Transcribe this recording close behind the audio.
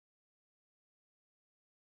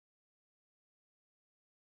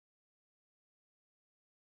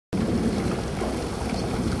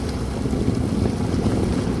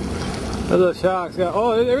There's a shark's going.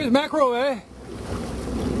 Oh, there is mackerel there.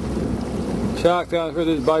 Shark's going through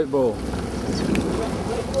this bait ball.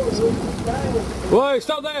 Whoa,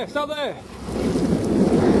 stop there, stop there.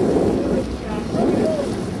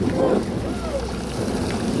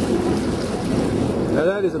 Now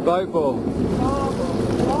that is a bait ball.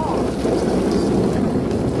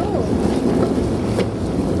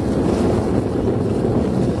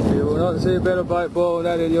 You will not see a better bait ball than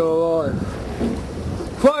that in your life.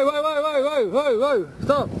 Whoa, whoa, whoa, whoa, whoa, whoa, whoa,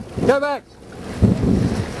 stop, go back.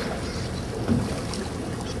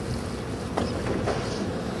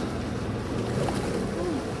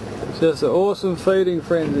 It's just an awesome feeding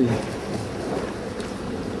frenzy.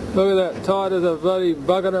 Look at that, tight as a bloody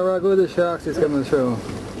bug on a rug. Look at the sharks just coming through.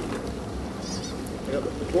 They got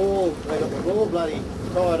the ball bloody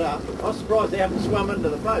tied up. I was surprised they haven't swum into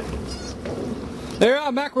the boat. There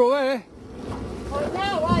are mackerel there. Oh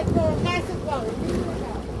no, I saw a massive one.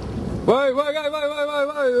 Whoa, whoa, whoa, whoa, whoa, whoa,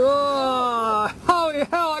 whoa. Oh, holy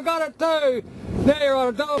hell, I got it too. Now you're on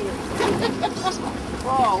a dog.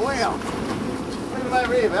 Oh wow. Bring them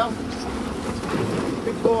over here, Val.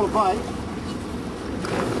 Big ball of bait.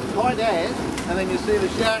 Tight as, and then you see the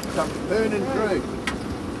shark come burning through.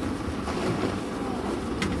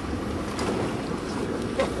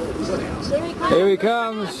 Here he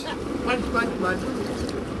comes. Munch, munch, munch.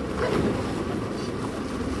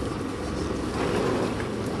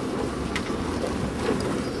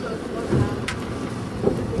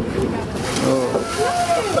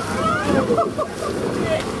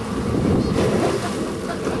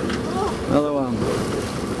 Another one.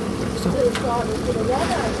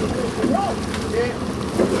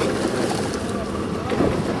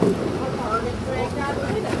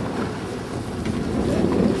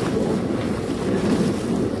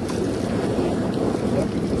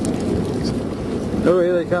 Oh,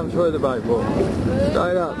 here they come through the bait ball.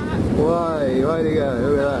 Straight up. Way to go.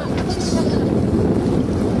 Look at that.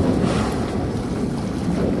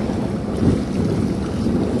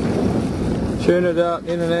 Tuna dart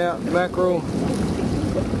in and out, mackerel,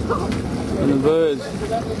 and the birds.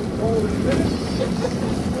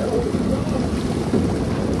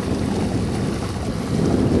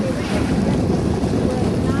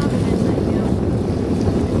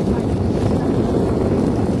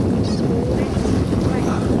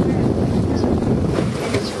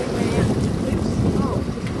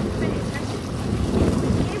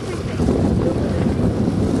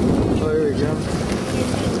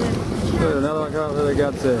 There's another one coming for the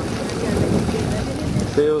guts there.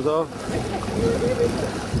 Peels off.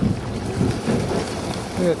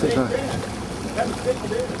 Look at this one.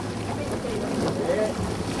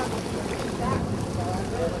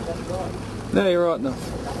 No, you're right enough.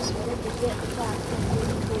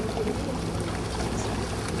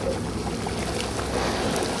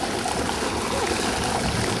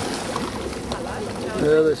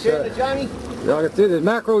 Yeah, the Tuna, Jamie? I can see there's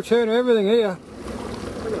mackerel, tuna, everything here.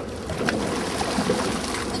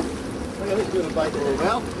 Look at this little bait ball,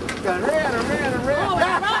 Val. Going round and round and round. Oh,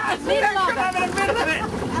 right, middle of it.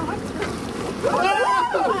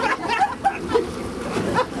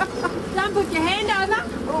 Don't put your hand over.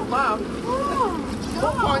 Oh, Mum. Oh,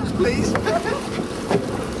 What points, please?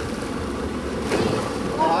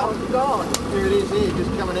 Oh, it's gone. Here it is here,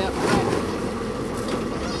 just coming out.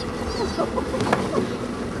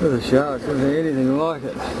 Look at the sharks, isn't there anything like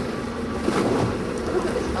it?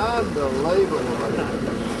 Unbelievable.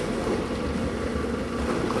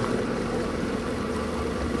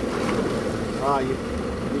 Oh, you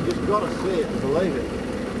just got to see it and believe it.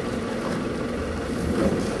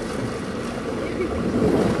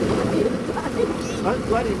 Those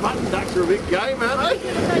bloody mutton ducks are a big game, aren't they?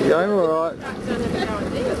 Game alright.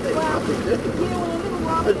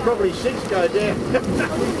 There's probably 6 go down.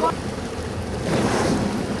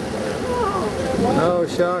 Oh,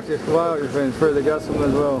 shark just whale just been through the guts of them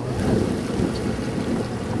as well.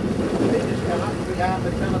 They just come up with half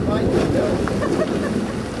a ton of bait.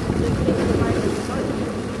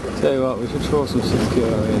 Tell you what, we should throw some 6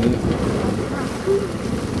 kilo in here.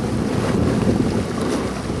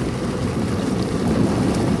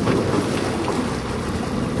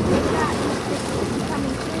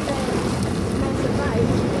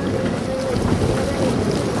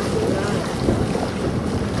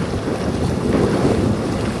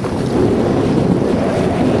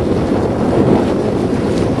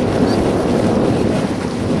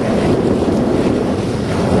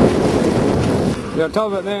 You're on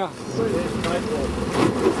top of it now.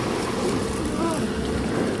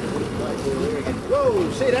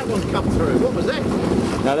 Whoa, see that one come through. What was that?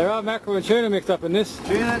 Now there are mackerel and tuna mixed up in this.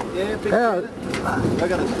 Tuna, yeah, big How? tuna. I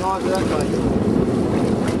got a size of that bait.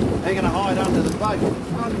 They're going to hide under the boat.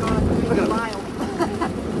 Oh God, look at a whale.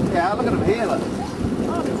 Yeah, look at them here, look.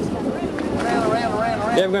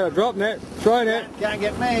 Around. You haven't got a drop net, try net. Can't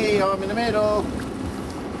get me, I'm in the middle.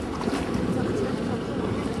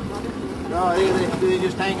 Oh, here they're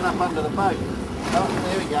just hanging up under the boat. Oh,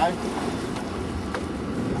 there we go.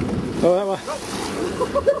 Oh, that way.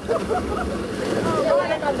 Oh,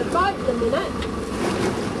 right on the boat in a minute.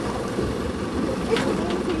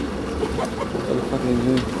 What the fuck are you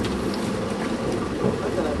doing? Look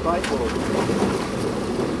at that bait board.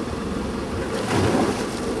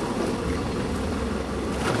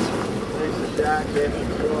 There's the shark there,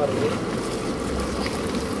 right here.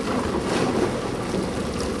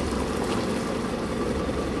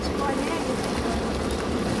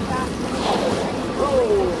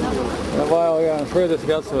 That whale going through this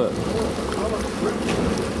guts of it.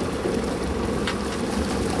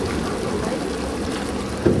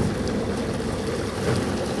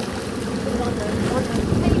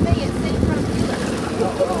 TV, it's seen from here.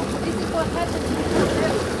 This is what happens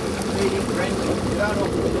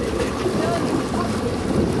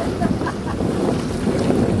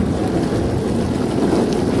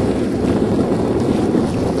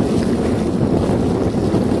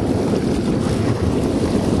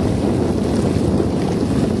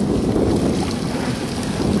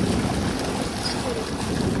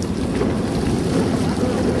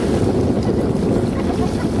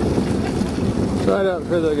Right up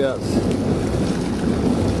through the guts.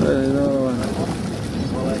 There's another one.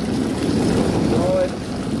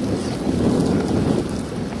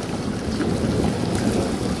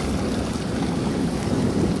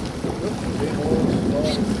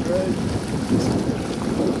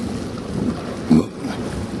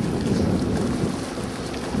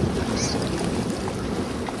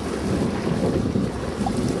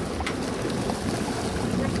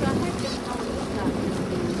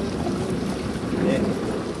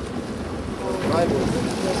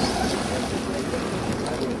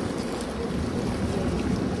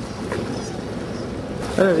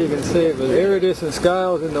 I don't know if you can see it, but iridescent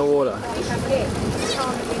scales in the water.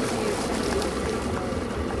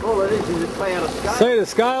 All it is a cloud of scales. See the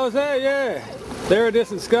scales there? Yeah. The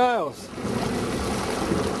iridescent scales.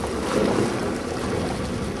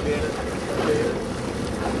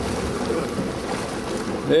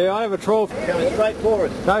 Yeah, I have a trawl. Coming straight for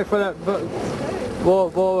us. Go for that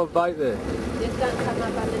ball of bait there. Just don't come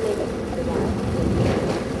up underneath it.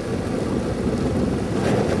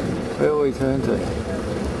 Where will we turn to?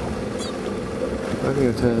 I think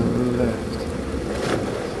we'll turn to the left.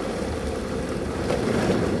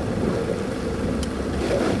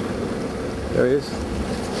 There he is.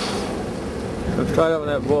 Go straight up with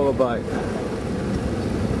that ball of bait.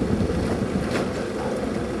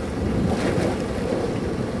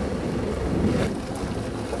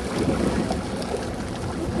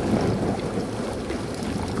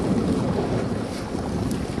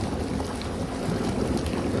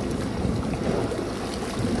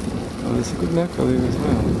 Oh, there's a good mackerel here as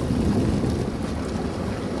well.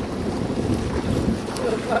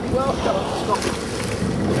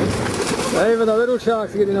 Even the little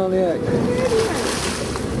sharks are getting on the act.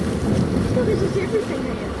 So this is everything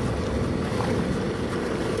here.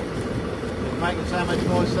 Making so much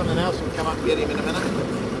noise, something else will come up and get him in a minute.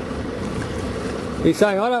 He's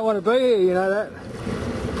saying, I don't want to be here, you know that?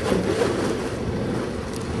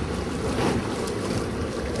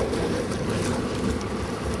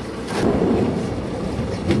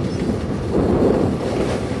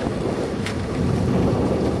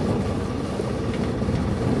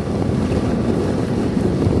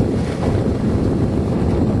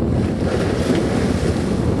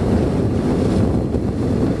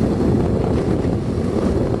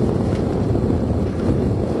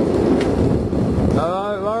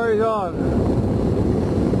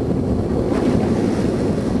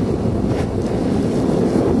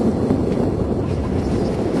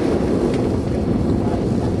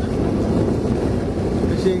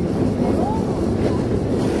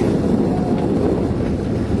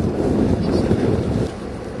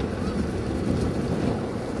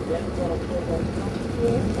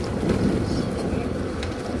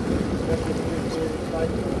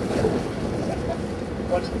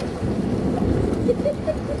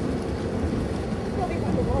 Probably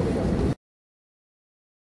won't go wrong.